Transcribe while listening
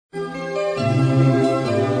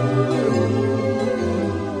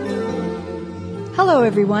Hello,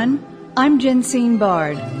 everyone. I'm Jensine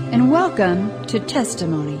Bard, and welcome to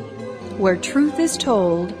Testimony, where truth is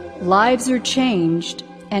told, lives are changed,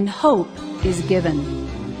 and hope is given.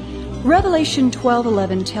 Revelation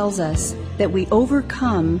 12:11 tells us that we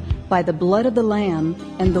overcome by the blood of the Lamb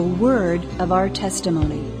and the word of our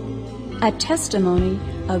testimony. A testimony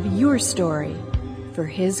of your story for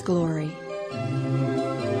His glory.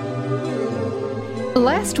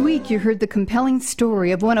 Last week, you heard the compelling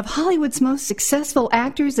story of one of Hollywood's most successful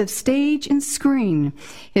actors of stage and screen.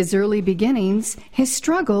 His early beginnings, his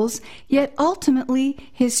struggles, yet ultimately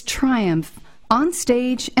his triumph, on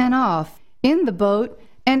stage and off, in the boat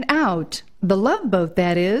and out. The Love Boat,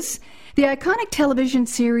 that is. The iconic television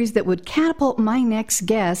series that would catapult my next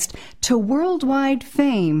guest to worldwide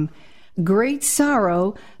fame. Great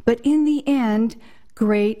sorrow, but in the end,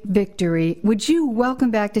 great victory. Would you welcome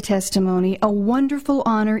back to Testimony? A wonderful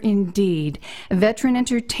honor indeed. Veteran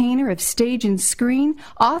entertainer of stage and screen,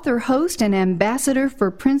 author, host, and ambassador for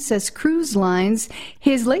Princess Cruise Lines.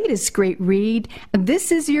 His latest great read,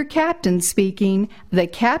 This Is Your Captain speaking, the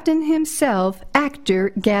captain himself, actor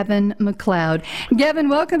Gavin MacLeod. Gavin,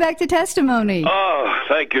 welcome back to Testimony. Oh,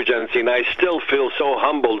 thank you, Jensine. I still feel so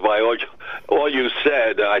humbled by all you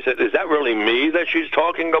said. I said, is that really me that she's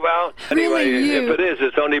talking about? Anyway, really you. If it is,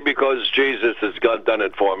 it's only because Jesus has done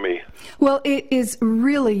it for me. Well, it is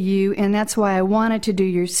really you, and that's why I wanted to do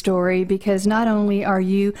your story, because not only are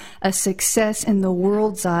you a success in the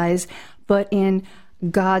world's eyes, but in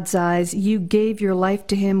God's eyes. You gave your life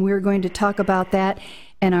to Him. We're going to talk about that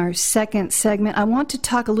in our second segment. I want to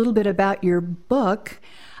talk a little bit about your book,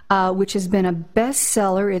 which has been a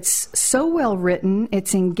bestseller. It's so well written,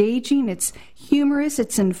 it's engaging, it's humorous,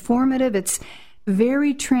 it's informative, it's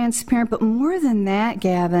very transparent, but more than that,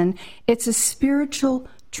 Gavin, it's a spiritual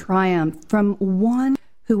triumph from one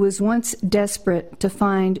who was once desperate to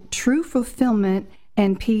find true fulfillment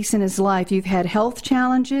and peace in his life. You've had health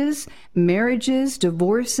challenges, marriages,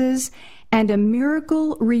 divorces, and a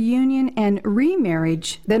miracle reunion and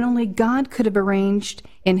remarriage that only God could have arranged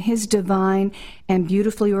in His divine and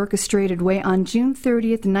beautifully orchestrated way. On June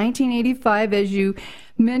 30th, 1985, as you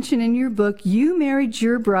mention in your book, you married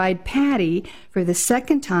your bride, Patty, for the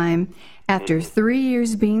second time after 3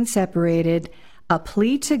 years being separated. A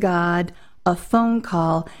plea to God, a phone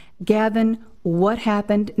call. Gavin, what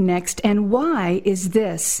happened next, and why is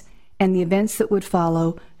this and the events that would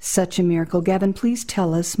follow such a miracle? Gavin, please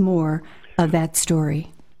tell us more of that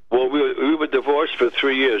story. Well, we were divorced for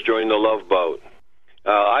 3 years during the Love Boat.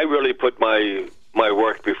 I really put my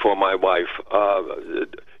work before my wife.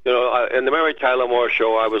 In the Mary Tyler Moore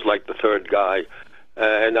show, I was like the third guy,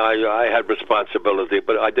 and I had responsibility,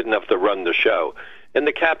 but I didn't have to run the show. In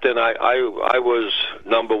The Captain, I was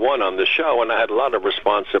number one on the show, and I had a lot of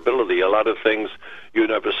responsibility, a lot of things you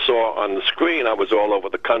never saw on the screen. I was all over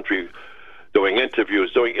the country doing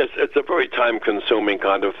interviews. It's a very time-consuming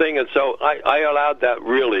kind of thing, and so I allowed that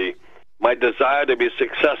really, my desire to be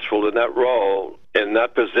successful in that role, in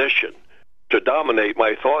that position, to dominate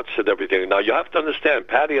my thoughts and everything. Now, you have to understand,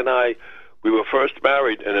 Patty and I, we were first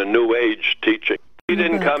married in a New Age teaching. We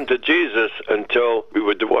didn't come to Jesus until we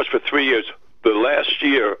were divorced for 3 years, the last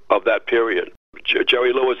year of that period.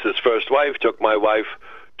 Jerry Lewis's first wife took my wife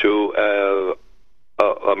to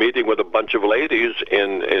a meeting with a bunch of ladies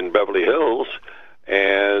in Beverly Hills,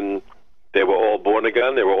 and they were all born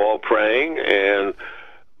again, they were all praying, and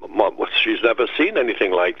she's never seen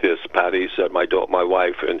anything like this, Patty said, my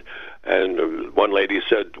wife, and one lady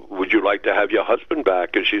said, would you like to have your husband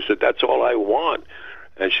back? And she said, that's all I want.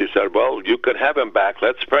 And she said, well, you could have him back.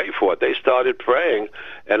 Let's pray for it. They started praying,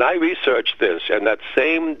 and I researched this, and that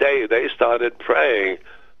same day they started praying,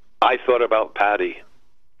 I thought about Patty.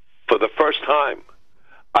 For the first time,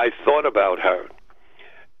 I thought about her.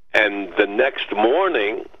 And the next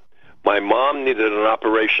morning, my mom needed an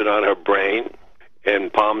operation on her brain in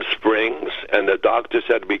Palm Springs, and the doctor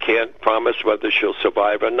said, we can't promise whether she'll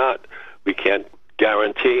survive or not. We can't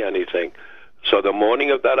guarantee anything. So the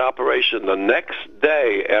morning of that operation, the next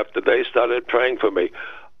day after they started praying for me,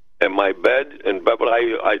 in my bed in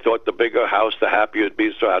Beverly, I thought the bigger house, the happier it'd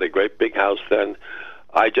be, so I had a great big house then.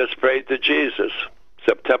 I just prayed to Jesus.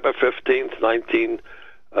 September 15th,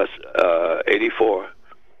 1984.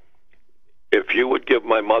 If you would give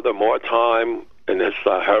my mother more time in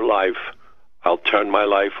her life, I'll turn my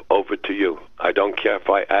life over to you. I don't care if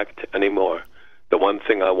I act anymore. The one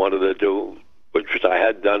thing I wanted to do, which I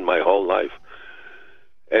had done my whole life.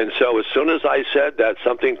 And so as soon as I said that,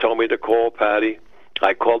 something told me to call Patty.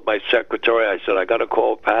 I called my secretary. I said, I got to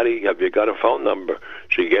call Patty. Have you got a phone number?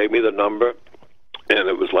 She gave me the number, and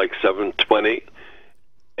it was like 7:20.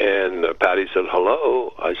 And Patty said,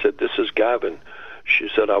 hello. I said, this is Gavin. She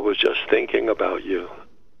said, I was just thinking about you.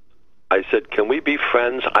 I said, can we be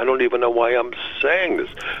friends? I don't even know why I'm saying this.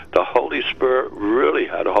 The Holy Spirit really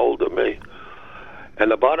had a hold of me.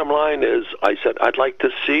 And the bottom line is, I said, I'd like to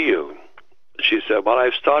see you. She said, well,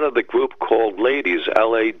 I've started a group called Ladies,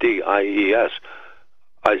 Ladies.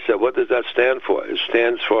 I said, what does that stand for? It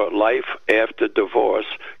stands for Life After Divorce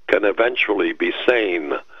Can Eventually Be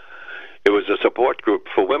Sane. It was a support group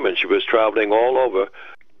for women. She was traveling all over,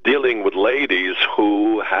 dealing with ladies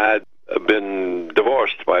who had been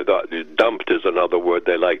divorced dumped is another word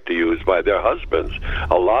they like to use, by their husbands.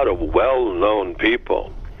 A lot of well-known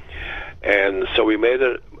people. And so we made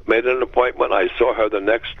an appointment. I saw her the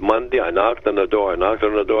next Monday. I knocked on the door,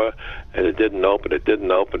 and it didn't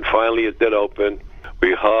open. Finally, it did open.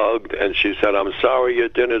 We hugged, and she said, I'm sorry your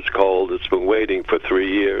dinner's cold. It's been waiting for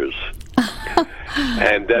 3 years.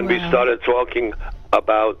 And then we started talking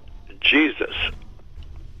about Jesus.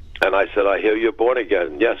 And I said, I hear you're born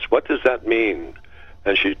again. Yes, what does that mean?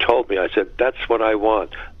 And she told me. I said, that's what I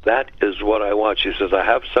want. That is what I want. She says, I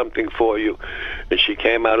have something for you. And she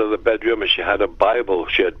came out of the bedroom, and she had a Bible.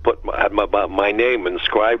 She had had my name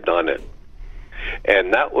inscribed on it.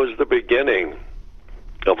 And that was the beginning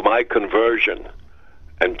of my conversion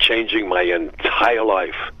and changing my entire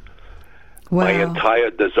life. Wow. My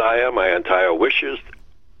entire desire, my entire wishes,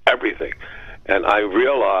 everything. And I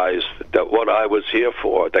realized that what I was here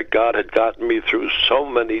for, that God had gotten me through so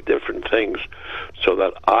many different things so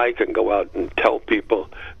that I can go out and tell people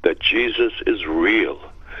that Jesus is real.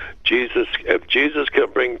 If Jesus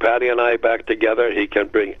can bring Patty and I back together, he can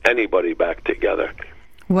bring anybody back together.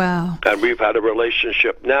 Wow. And we've had a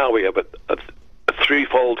relationship now. We have a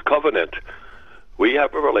threefold covenant. We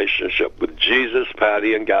have a relationship with Jesus,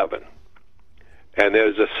 Patty, and Gavin. And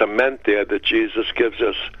there's a cement there that Jesus gives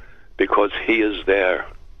us because he is there.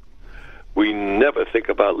 We never think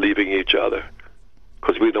about leaving each other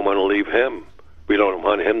because we don't want to leave him. We don't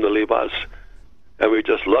want him to leave us. And we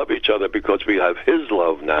just love each other because we have his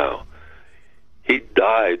love now. He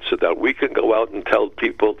died so that we can go out and tell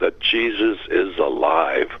people that Jesus is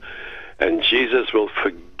alive. And Jesus will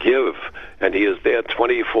forgive. And he is there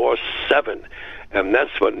 24/7. And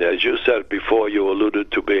that's when, as you said before, you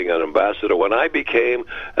alluded to being an ambassador. When I became,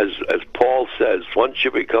 as Paul says, once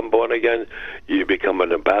you become born again, you become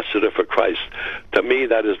an ambassador for Christ. To me,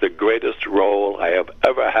 that is the greatest role I have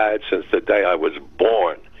ever had since the day I was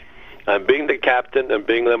born. And being the captain and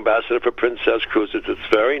being the ambassador for Princess Cruises,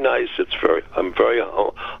 it's very nice. I'm very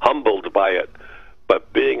humbled by it.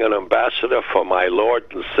 But being an ambassador for my Lord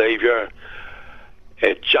and Savior,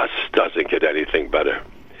 it just doesn't get anything better.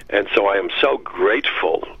 And so I am so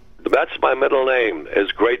grateful. That's my middle name,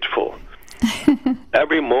 is Grateful.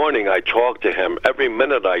 Every morning I talk to him. Every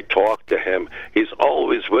minute I talk to him. He's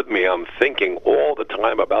always with me. I'm thinking all the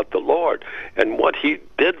time about the Lord and what he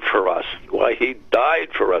did for us, why he died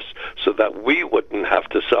for us so that we wouldn't have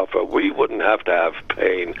to suffer. We wouldn't have to have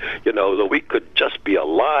pain. That we could just be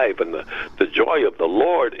alive. And the joy of the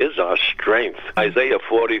Lord is our strength. Isaiah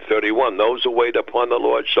 40:31, those who wait upon the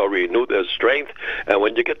Lord shall renew their strength. And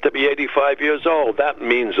when you get to be 85 years old, that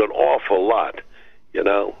means an awful lot,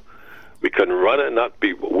 We can run and not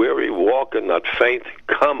be weary, walk and not faint.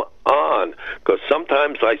 Come on. Because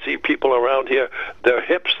sometimes I see people around here, their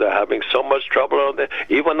hips, they're having so much trouble on there.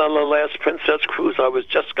 Even on the last Princess Cruise, I was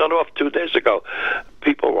just got off 2 days ago.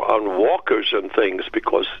 People were on walkers and things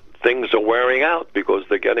because things are wearing out because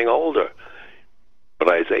they're getting older. But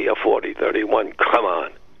Isaiah 40:31, come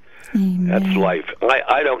on. Amen. That's life.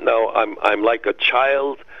 I don't know. I'm like a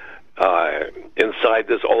child inside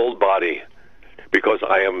this old body, because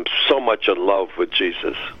I am so much in love with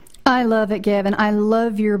Jesus. I love it, Gavin. I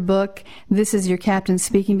love your book, This Is Your Captain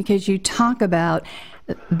Speaking, because you talk about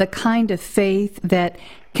the kind of faith that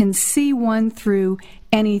can see one through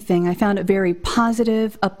anything. I found it very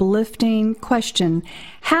positive, uplifting. Question: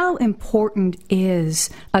 how important is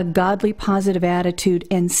a godly, positive attitude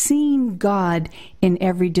and seeing God in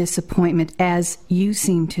every disappointment, as you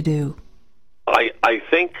seem to do? I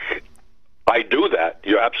think I do that.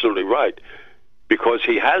 You're absolutely right. Because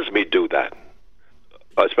he has me do that.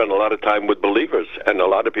 I spend a lot of time with believers, and a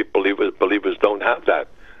lot of people, believers don't have that.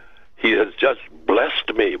 He has just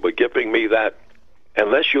blessed me with giving me that.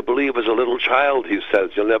 Unless you believe as a little child, he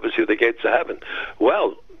says, you'll never see the gates of heaven.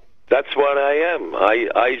 Well, that's what I am.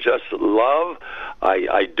 I just love.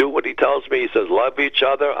 I do what he tells me. He says, love each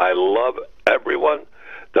other. I love everyone.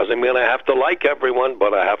 Doesn't mean I have to like everyone,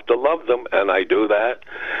 but I have to love them, and I do that.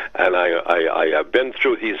 And I have been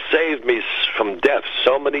through, he's saved me from death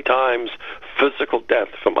so many times, physical death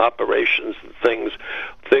from operations and things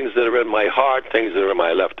that are in my heart, things that are in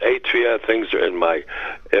my left atria, things are in my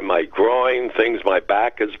groin, things my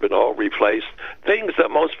back has been all replaced, things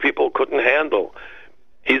that most people couldn't handle.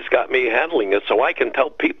 He's got me handling it so I can tell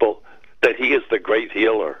people that he is the great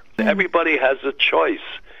healer. Everybody has a choice.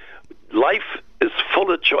 Life is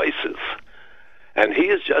full of choices. And he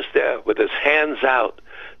is just there with his hands out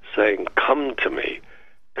saying, come to me,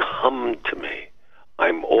 come to me.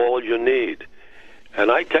 I'm all you need.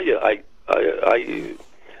 And I tell you,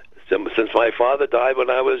 since my father died when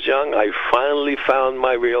I was young, I finally found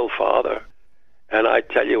my real father. And I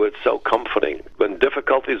tell you, it's so comforting. When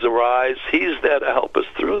difficulties arise, he's there to help us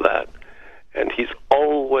through that. And he's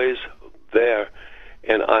always there.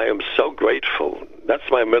 And I am so grateful. That's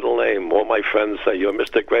my middle name. All my friends say, you're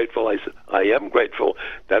Mr. Grateful. I said, I am grateful.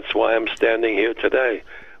 That's why I'm standing here today.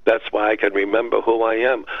 That's why I can remember who I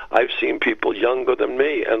am. I've seen people younger than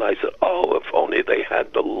me, and I said, oh, if only they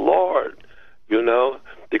had the Lord,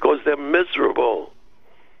 because they're miserable.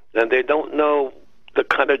 And they don't know the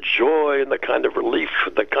kind of joy and the kind of relief,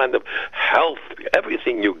 the kind of health,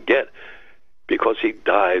 everything you get, because he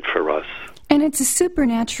died for us. And it's a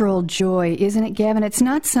supernatural joy, isn't it, Gavin? It's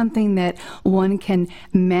not something that one can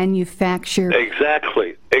manufacture.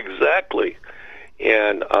 Exactly.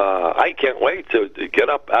 And I can't wait to get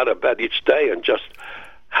up out of bed each day and just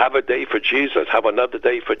have a day for Jesus, have another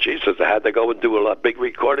day for Jesus. I had to go and do a big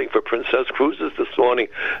recording for Princess Cruises this morning.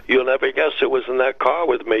 You'll never guess who was in that car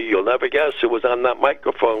with me. You'll never guess who was on that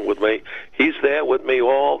microphone with me. He's there with me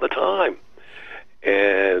all the time.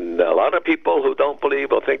 And a lot of people who don't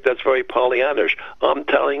believe will think that's very Pollyannish. I'm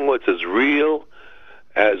telling you, what's as real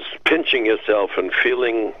as pinching yourself and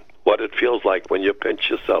feeling what it feels like when you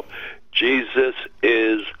pinch yourself. Jesus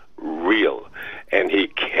is real, and he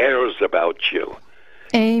cares about you.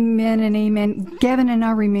 Amen and amen. Gavin, in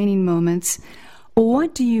our remaining moments,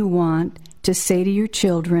 what do you want to say to your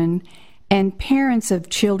children and parents of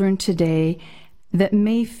children today that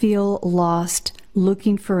may feel lost,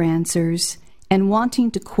 looking for answers, and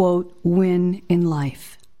wanting to, quote, win in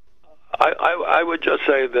life? I would just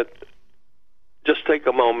say that just take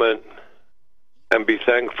a moment and be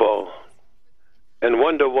thankful and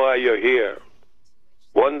wonder why you're here.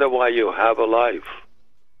 Wonder why you have a life.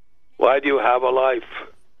 Why do you have a life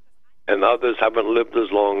and others haven't lived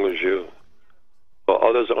as long as you? Or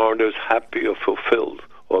others aren't as happy or fulfilled?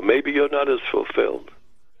 Or maybe you're not as fulfilled.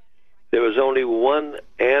 There is only one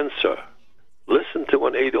answer. Listen to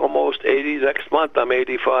almost 80, next month I'm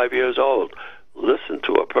 85 years old. Listen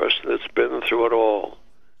to a person that's been through it all.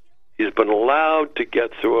 He's been allowed to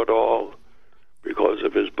get through it all because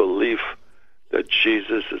of his belief that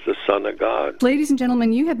Jesus is the Son of God. Ladies and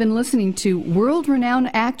gentlemen, you have been listening to world-renowned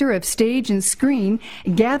actor of stage and screen,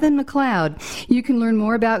 Gavin MacLeod. You can learn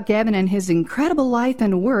more about Gavin and his incredible life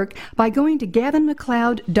and work by going to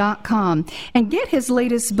gavinmacleod.com and get his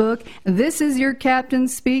latest book, This Is Your Captain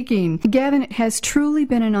Speaking. Gavin, it has truly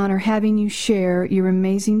been an honor having you share your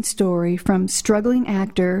amazing story from struggling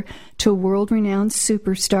actor to world-renowned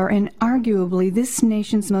superstar and arguably this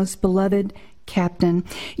nation's most beloved captain.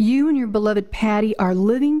 You and your beloved Patty are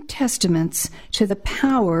living testaments to the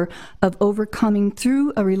power of overcoming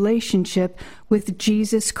through a relationship with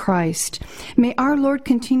Jesus Christ. May our Lord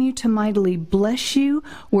continue to mightily bless you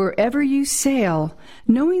wherever you sail,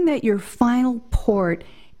 knowing that your final port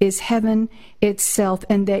is heaven itself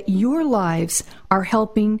and that your lives are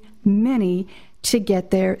helping many to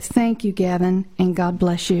get there. Thank you, Gavin, and God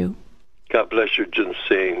bless you. God bless you,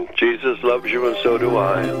 Jensine. Jesus loves you, and so do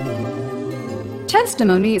I.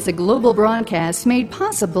 Testimony is a global broadcast made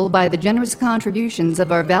possible by the generous contributions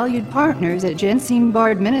of our valued partners at Jensine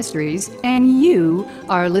Bard Ministries and you,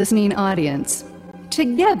 our listening audience.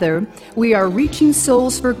 Together, we are reaching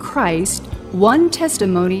souls for Christ, one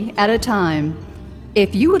testimony at a time.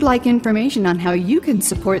 If you would like information on how you can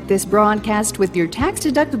support this broadcast with your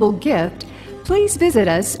tax-deductible gift, please visit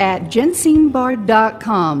us at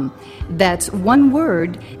jensinebard.com. That's one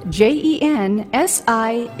word,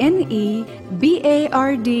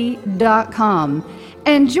 JENSINEBARD.com.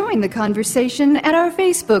 And join the conversation at our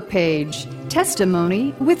Facebook page,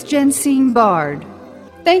 Testimony with Jensine Bard.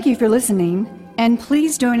 Thank you for listening, and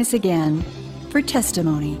please join us again for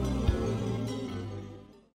Testimony.